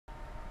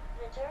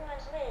the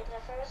Germans made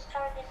the first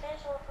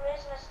artificial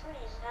Christmas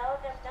trees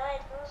out of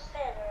dyed goose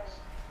feathers.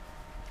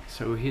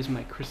 So here's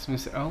my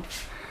Christmas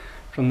elf.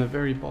 From the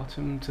very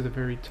bottom to the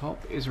very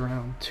top is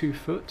around 2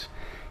 foot.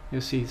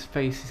 You'll see his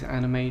face is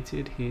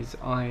animated, his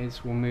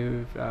eyes will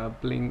move,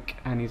 blink,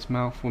 and his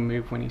mouth will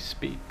move when he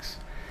speaks.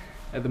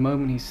 At the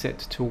moment he's set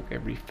to talk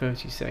every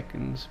 30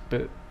 seconds,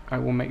 but I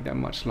will make that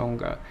much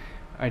longer.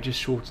 I just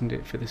shortened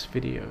it for this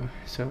video,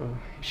 so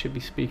he should be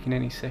speaking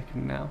any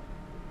second now.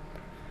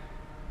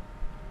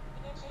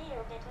 Each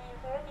year between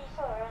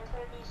 34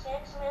 and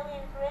 36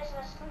 million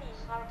Christmas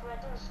trees are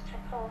produced to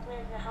cope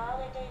with the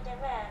holiday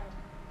demand.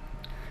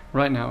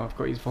 Right now I've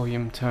got his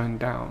volume turned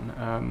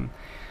down,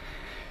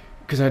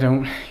 because I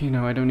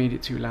don't need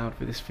it too loud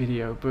for this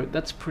video, but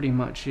that's pretty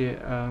much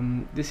it.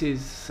 This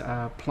is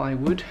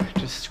plywood,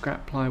 just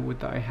scrap plywood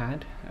that I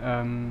had,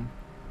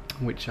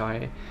 which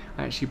I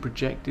actually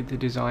projected the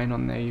design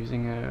on there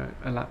using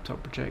a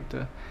laptop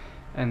projector,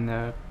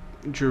 and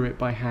drew it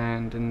by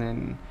hand and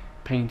then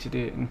painted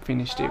it and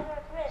finished it.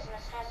 Father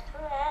Christmas has 2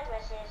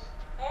 addresses,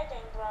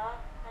 Edinburgh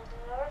and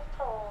the North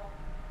Pole.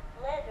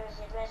 Letters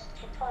addressed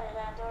to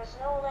Toyland or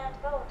Snowland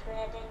go to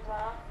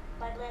Edinburgh,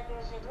 but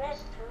letters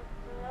addressed to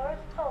the North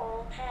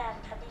Pole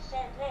have to be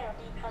sent there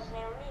because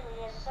there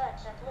really is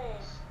such a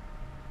place.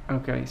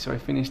 Okay, so I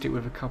finished it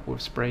with a couple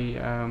of sprays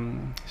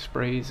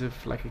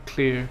of like a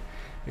clear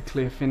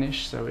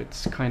finish, so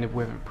it's kind of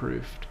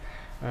weatherproofed.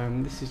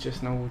 This is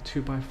just an old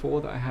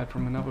 2x4 that I had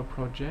from another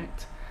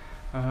project,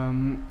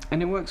 and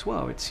it works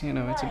well. It's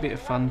it's a bit of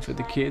fun for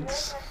the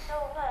kids.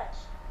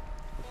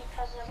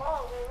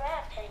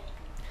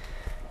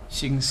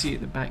 So you can see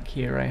at the back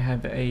here I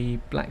have a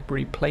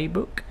BlackBerry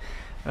playbook.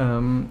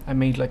 I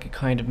made like a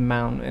kind of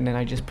mount, and then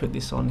I just put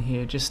this on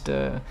here, just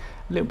a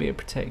little bit of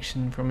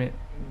protection from it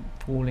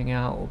falling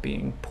out or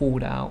being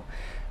pulled out,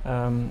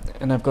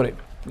 and I've got it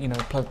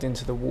plugged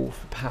into the wall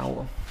for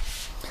power.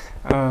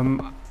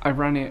 I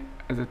ran it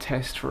as a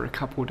test for a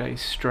couple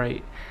days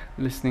straight,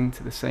 listening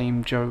to the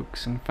same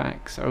jokes and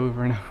facts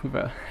over and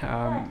over,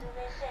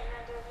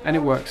 and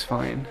it works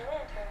fine.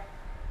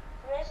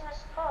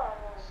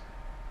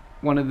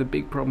 One of the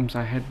big problems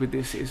I had with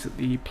this is that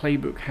the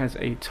playbook has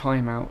a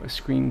timeout, a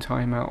screen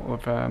timeout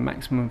of a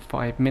maximum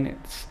 5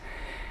 minutes,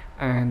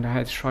 and I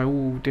had to try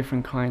all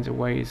different kinds of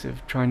ways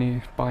of trying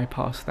to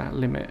bypass that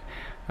limit.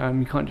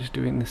 You can't just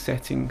do it in the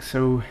settings,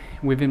 so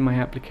within my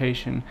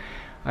application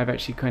I've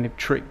actually kind of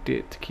tricked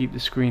it to keep the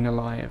screen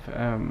alive,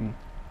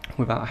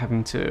 without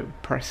having to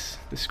press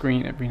the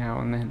screen every now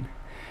and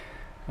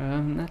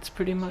then. That's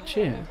pretty much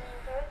it.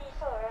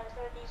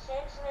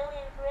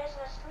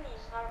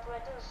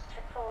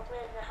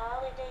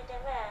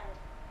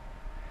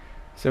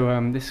 So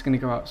this is going to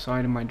go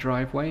outside in my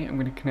driveway. I'm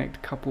going to connect a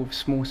couple of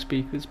small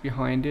speakers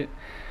behind it.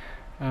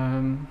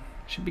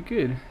 Should be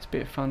good. It's a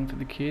bit of fun for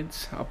the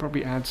kids. I'll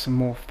probably add some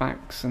more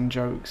facts and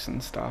jokes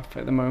and stuff.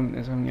 At the moment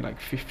there's only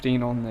like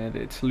 15 on there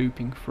that it's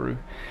looping through,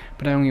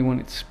 but I only want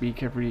it to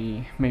speak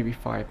every maybe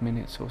 5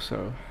 minutes or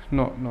so,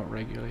 not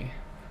regularly.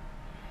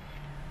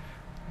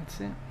 That's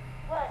it.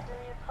 What do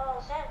you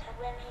call Santa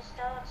when he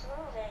starts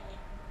moving?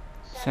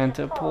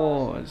 Santa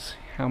Paws.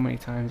 How many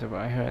times have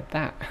I heard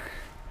that?